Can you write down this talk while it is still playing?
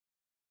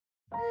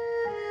Hello,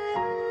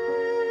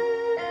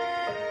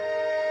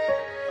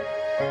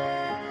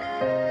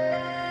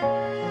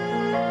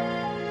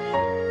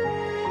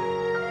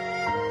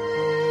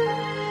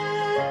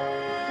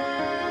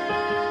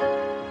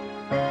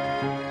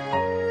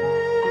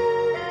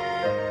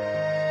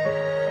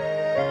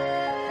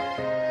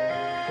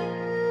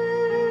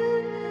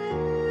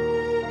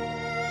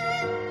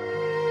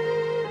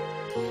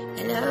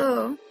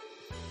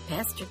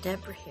 Pastor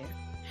Deborah here,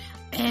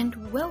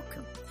 and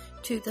welcome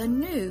to the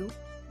new,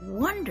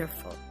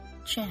 wonderful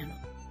channel,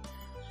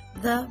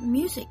 the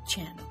music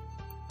channel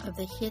of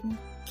the Hidden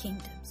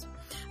Kingdoms.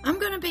 I'm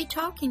going to be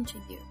talking to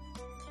you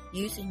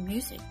using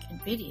music and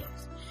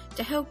videos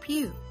to help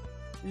you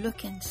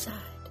look inside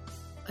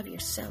of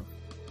yourself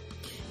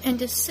and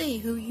to see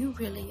who you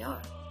really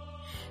are,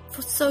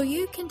 so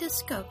you can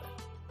discover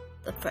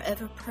the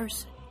forever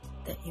person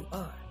that you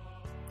are,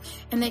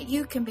 and that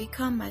you can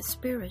become my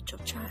spiritual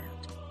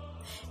child,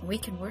 and we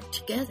can work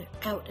together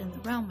out in the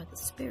realm of the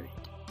Spirit.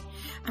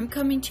 I'm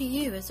coming to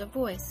you as a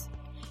voice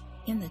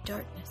in the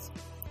darkness,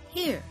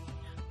 here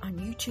on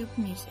YouTube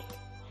Music,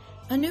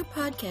 a new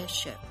podcast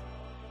show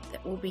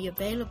that will be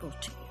available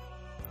to you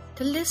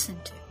to listen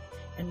to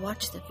and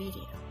watch the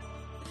video.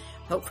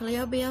 Hopefully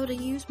I'll be able to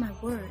use my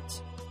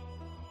words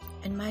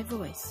and my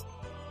voice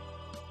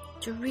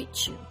to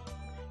reach you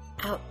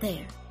out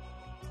there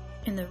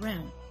in the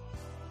realm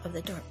of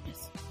the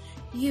darkness.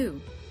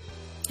 You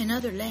in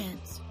other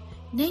lands,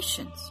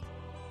 nations,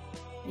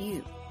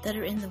 you that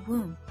are in the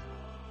womb,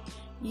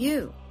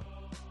 you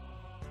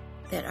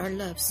that are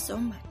loved so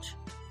much,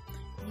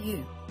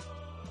 you,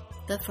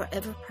 the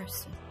forever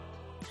person,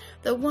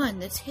 the one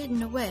that's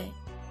hidden away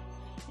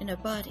in a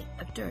body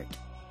of dirt,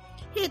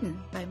 hidden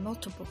by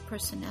multiple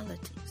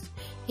personalities,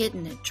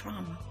 hidden in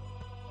trauma,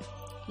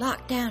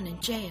 locked down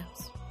in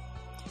jails,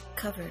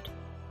 covered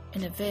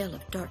in a veil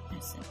of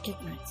darkness and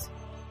ignorance.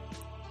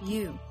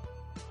 You,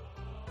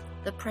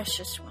 the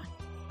precious one.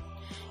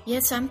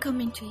 Yes, I'm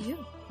coming to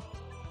you,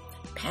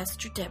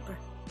 Pastor Deborah,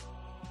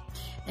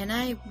 and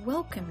I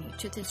welcome you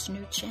to this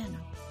new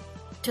channel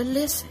to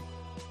listen,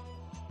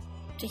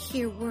 to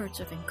hear words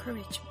of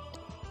encouragement,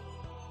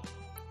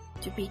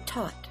 to be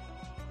taught,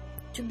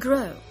 to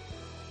grow,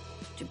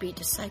 to be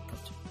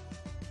discipled.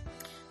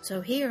 So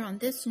here on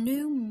this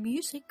new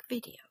music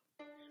video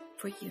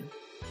for you,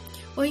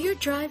 while you're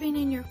driving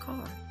in your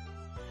car,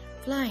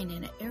 flying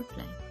in an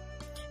airplane,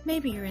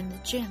 maybe you're in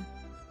the gym.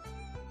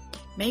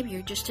 Maybe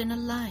you're just in a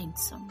line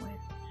somewhere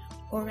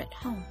or at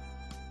home.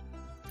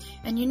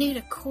 And you need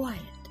a quiet,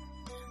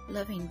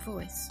 loving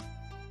voice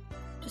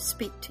to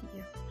speak to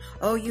you.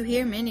 Oh, you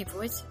hear many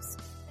voices.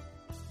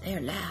 They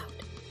are loud,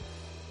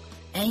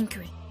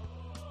 angry.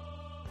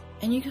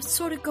 And you can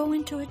sort of go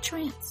into a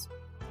trance.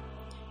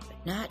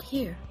 But not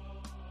here.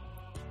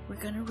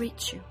 We're going to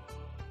reach you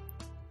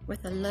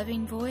with a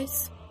loving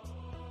voice,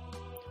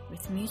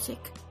 with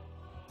music,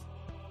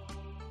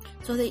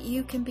 so that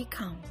you can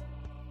become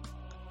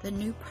the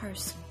new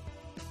person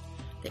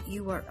that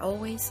you are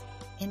always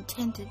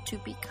intended to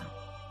become,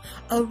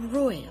 a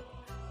royal,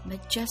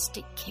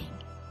 majestic king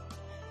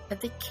of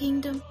the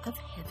kingdom of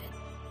heaven,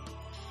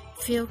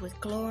 filled with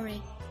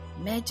glory,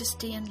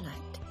 majesty, and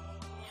light,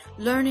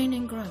 learning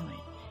and growing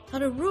how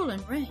to rule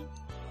and reign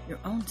your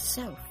own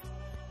self,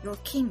 your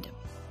kingdom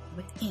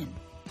within,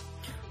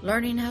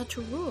 learning how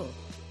to rule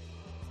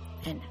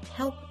and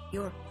help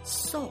your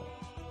soul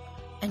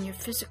and your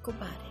physical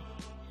body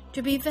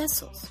to be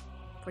vessels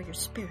for your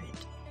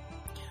spirit,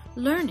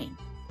 learning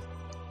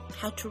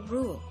how to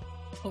rule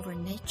over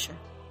nature,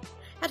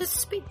 how to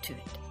speak to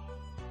it,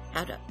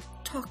 how to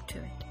talk to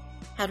it,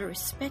 how to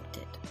respect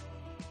it,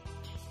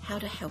 how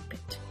to help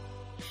it.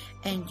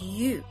 And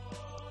you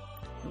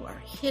who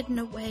are hidden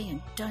away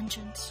in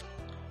dungeons,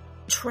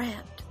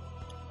 trapped,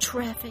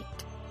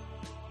 trafficked,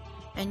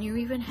 and you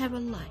even have a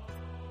life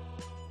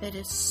that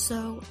is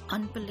so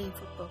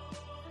unbelievable,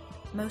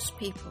 most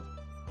people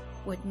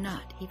would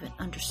not even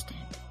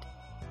understand it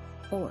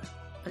or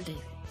believe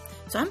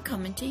it. So I'm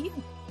coming to you,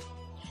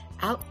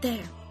 out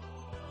there,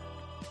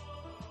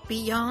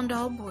 beyond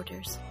all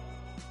borders,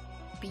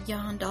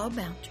 beyond all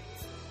boundaries,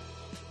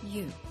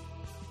 you,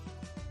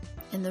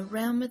 in the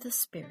realm of the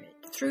Spirit,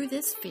 through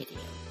this video,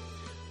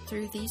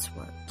 through these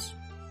words,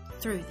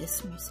 through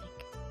this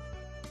music.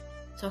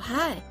 So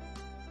hi,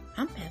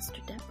 I'm Pastor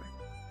Deborah,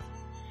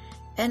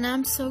 and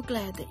I'm so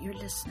glad that you're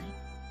listening,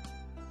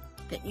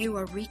 that you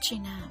are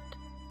reaching out,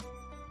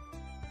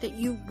 that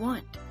you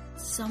want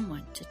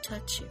someone to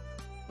touch you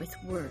with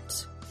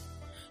words,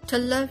 to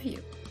love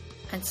you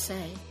and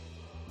say,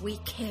 we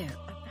care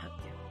about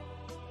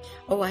you.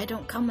 Oh, I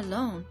don't come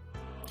alone.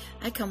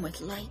 I come with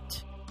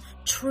light,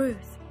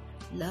 truth,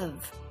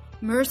 love,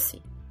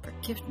 mercy,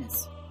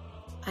 forgiveness.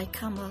 I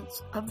come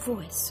as a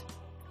voice,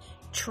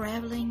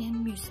 traveling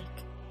in music,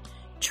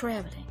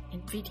 traveling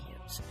in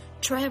videos,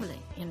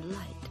 traveling in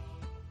light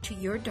to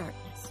your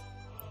darkness.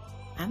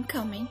 I'm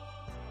coming.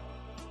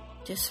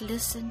 Just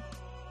listen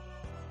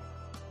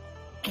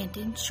and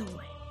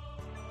enjoy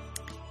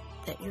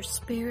that your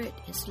spirit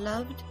is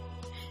loved,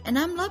 and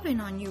I'm loving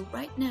on you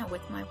right now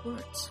with my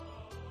words.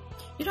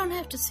 You don't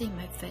have to see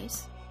my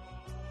face.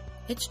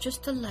 It's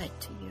just a light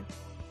to you.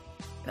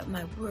 But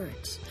my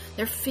words,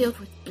 they're filled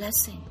with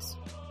blessings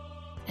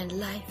and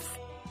life,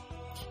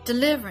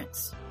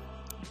 deliverance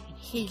and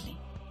healing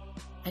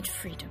and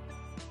freedom.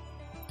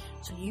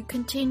 So you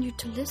continue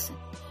to listen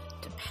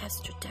to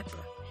Pastor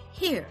Deborah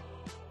here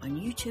on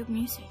YouTube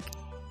Music,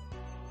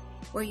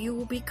 where you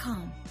will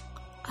become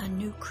a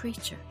new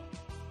creature,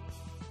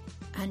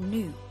 a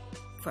new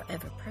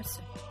forever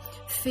person,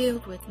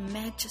 filled with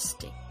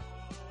majesty,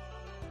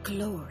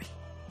 glory,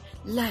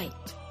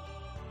 light,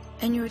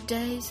 and your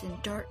days in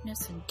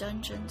darkness and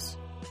dungeons,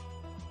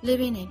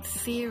 living in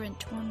fear and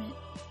torment,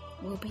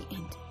 will be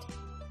ended.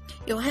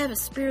 You'll have a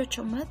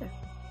spiritual mother.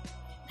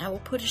 I will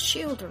put a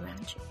shield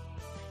around you,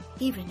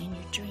 even in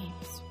your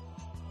dreams,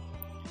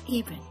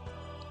 even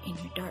in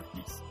your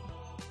darkness.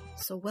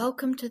 So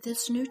welcome to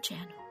this new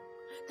channel,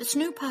 this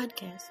new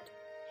podcast,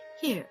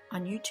 here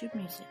on YouTube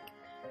Music,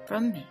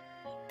 from me,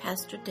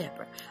 Pastor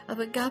Deborah of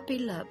Agape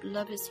Love,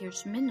 Love is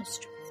Here's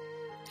Ministries.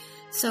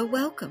 So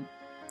welcome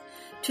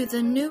to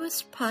the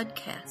newest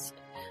podcast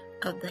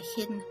of the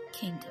Hidden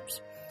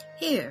Kingdoms,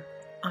 here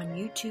on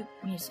YouTube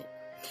Music.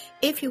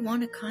 If you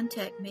want to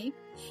contact me,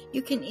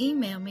 you can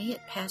email me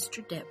at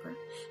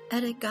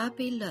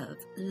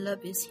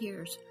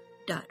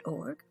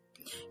PastorDeborah@AgapeLove,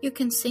 You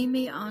can see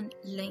me on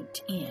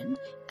LinkedIn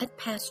at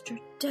Pastor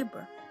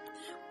Deborah,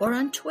 or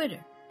on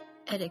Twitter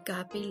at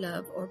Agape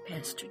Love or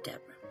Pastor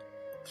Deborah.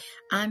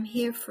 I'm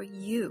here for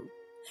you,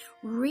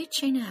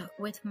 reaching out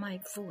with my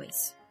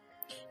voice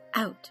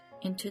out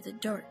into the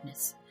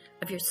darkness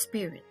of your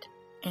spirit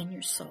and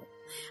your soul.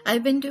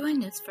 I've been doing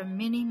this for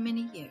many,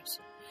 many years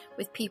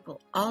with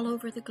people all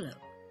over the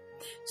globe.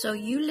 So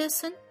you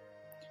listen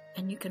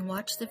and you can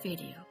watch the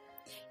video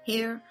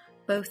here,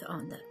 both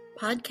on the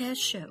podcast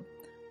show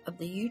of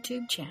the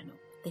YouTube channel,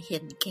 The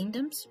Hidden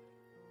Kingdoms,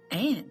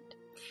 and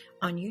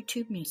on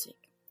YouTube Music.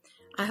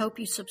 I hope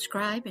you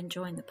subscribe and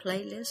join the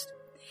playlist,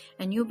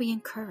 and you'll be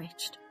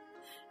encouraged,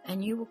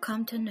 and you will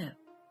come to know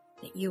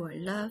that you are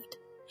loved,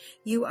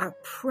 you are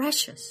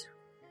precious,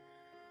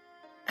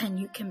 and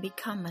you can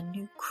become a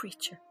new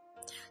creature,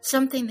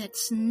 something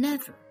that's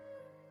never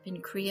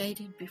been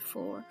created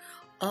before.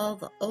 All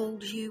the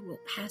old you will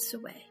pass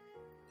away,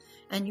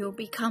 and you'll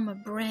become a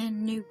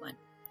brand new one,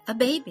 a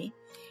baby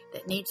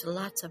that needs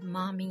lots of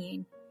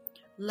mommying,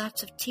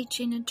 lots of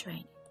teaching and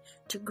training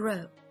to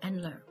grow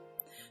and learn,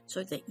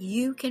 so that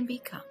you can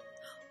become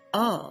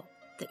all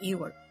that you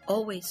were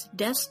always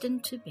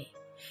destined to be,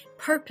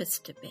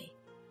 purposed to be,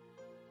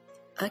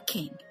 a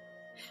king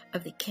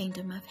of the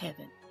kingdom of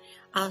heaven.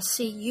 I'll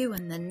see you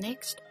in the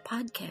next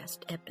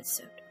podcast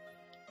episode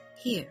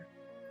here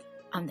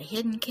on the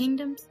Hidden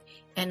Kingdoms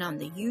and on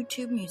the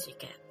YouTube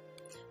Music app.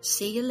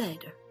 See you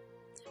later.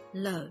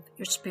 Love,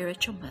 your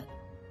spiritual mother,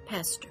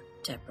 Pastor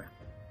Deborah.